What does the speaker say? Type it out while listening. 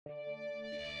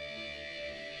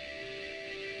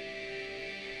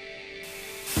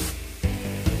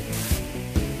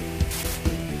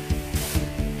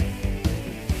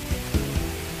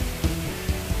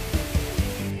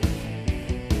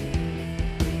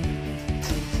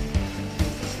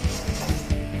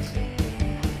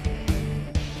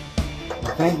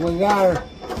think we got her.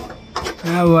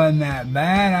 That wasn't that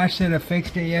bad. I should have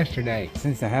fixed it yesterday.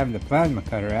 Since I have the plasma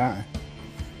cutter out,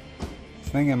 I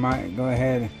think I might go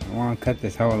ahead. I want to cut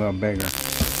this hole a little bigger.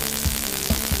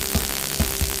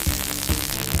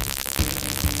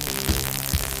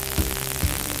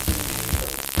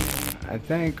 I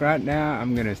think right now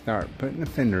I'm going to start putting the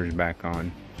fenders back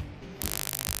on.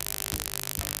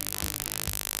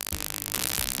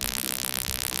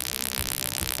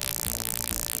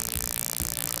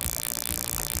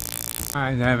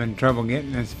 I was having trouble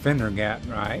getting this fender gap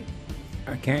right.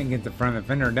 I can't get the front of the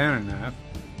fender down enough.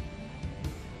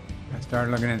 I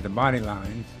started looking at the body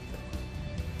lines.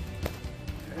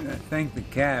 And I think the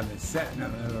cab is setting a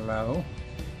little low.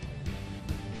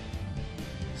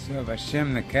 So if I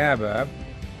shim the cab up,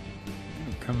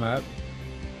 it'll come up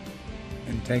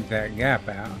and take that gap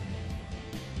out.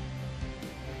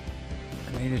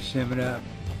 I need to shim it up.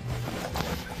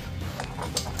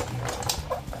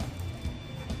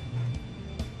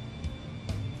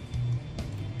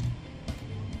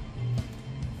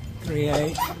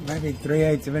 3/8, maybe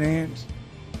 3/8 of an inch,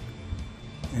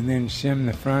 and then shim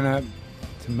the front up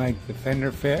to make the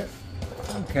fender fit.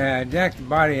 Okay, I jacked the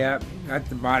body up, got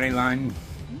the body line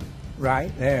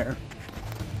right there,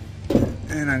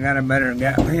 and I got a better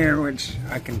gap here, which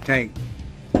I can take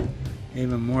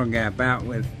even more gap out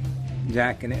with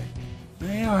jacking it.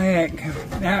 Well, heck,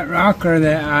 that rocker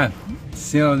that I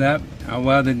sealed up, I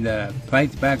welded the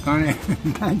plates back on it.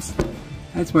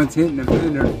 that's what's hitting the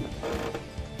fender.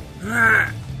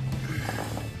 I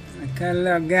cut a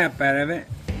little gap out of it.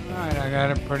 Alright, I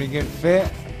got a pretty good fit.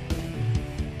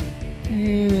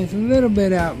 And it's a little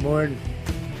bit outboard.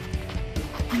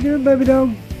 You do it, baby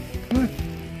dog. Come on.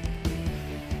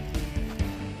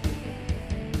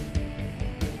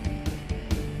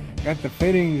 Got the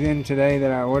fittings in today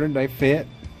that I ordered. They fit.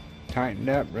 Tightened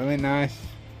up really nice.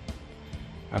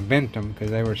 I bent them because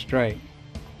they were straight.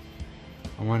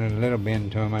 I wanted a little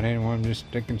bend to them. I didn't want them just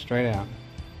sticking straight out.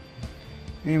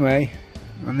 Anyway,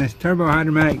 on this Turbo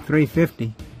Hydromatic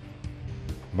 350,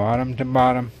 bottom to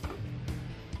bottom,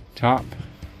 top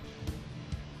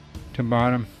to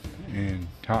bottom, and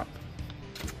top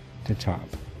to top.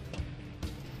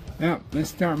 Now,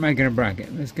 let's start making a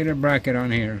bracket. Let's get a bracket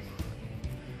on here.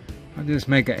 I'll just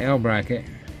make an L bracket,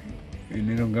 and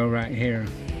it'll go right here.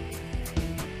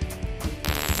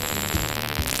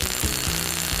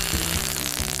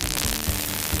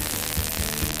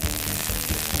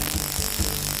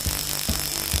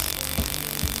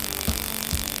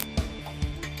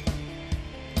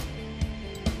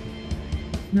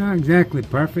 Not exactly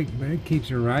perfect, but it keeps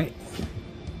it right.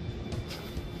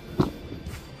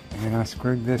 And I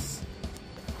screwed this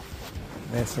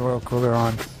oil cooler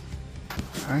on.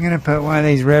 I'm gonna put one of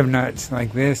these rev nuts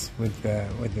like this with the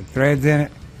threads in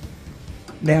it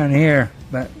down here.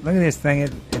 But look at this thing;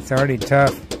 it's already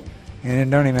tough, and it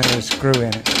don't even have a screw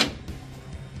in it.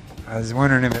 I was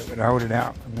wondering if it would hold it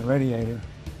out from the radiator.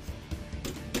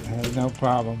 It has no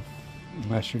problem,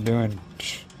 unless you're doing.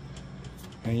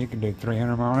 And you can do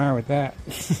 300 mile an hour with that.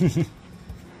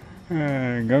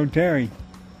 Go Terry.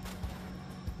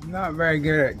 I'm not very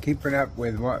good at keeping up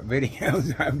with what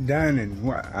videos I've done and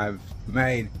what I've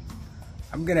made.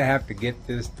 I'm gonna have to get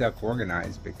this stuff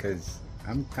organized because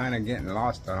I'm kind of getting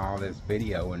lost on all this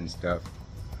video and stuff.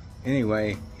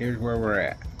 Anyway, here's where we're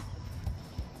at.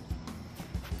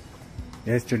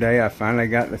 Yesterday I finally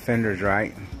got the fenders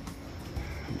right.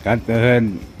 Got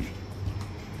the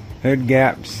hood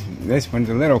gaps. This one's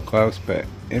a little close, but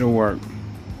it'll work.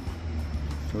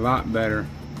 It's a lot better.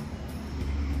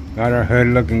 Got our hood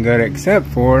looking good, except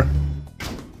for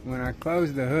when I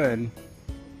close the hood,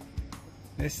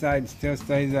 this side still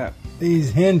stays up.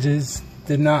 These hinges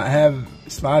did not have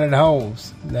slotted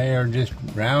holes. They are just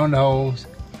round holes.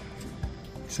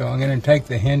 So I'm going to take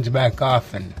the hinge back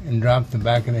off and drop the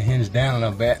back of the hinge down a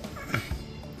little bit.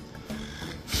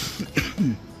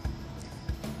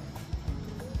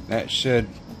 That should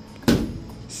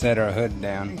set our hood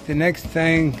down. The next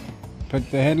thing, put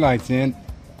the headlights in,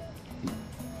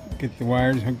 get the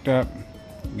wires hooked up,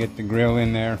 get the grill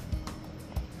in there.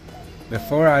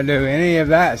 Before I do any of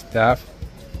that stuff,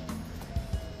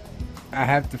 I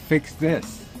have to fix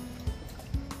this.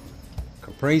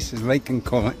 Caprice is leaking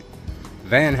coolant,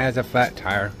 van has a flat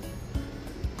tire,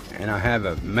 and I have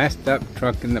a messed up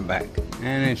truck in the back,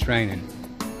 and it's raining.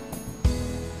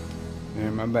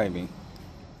 And my baby.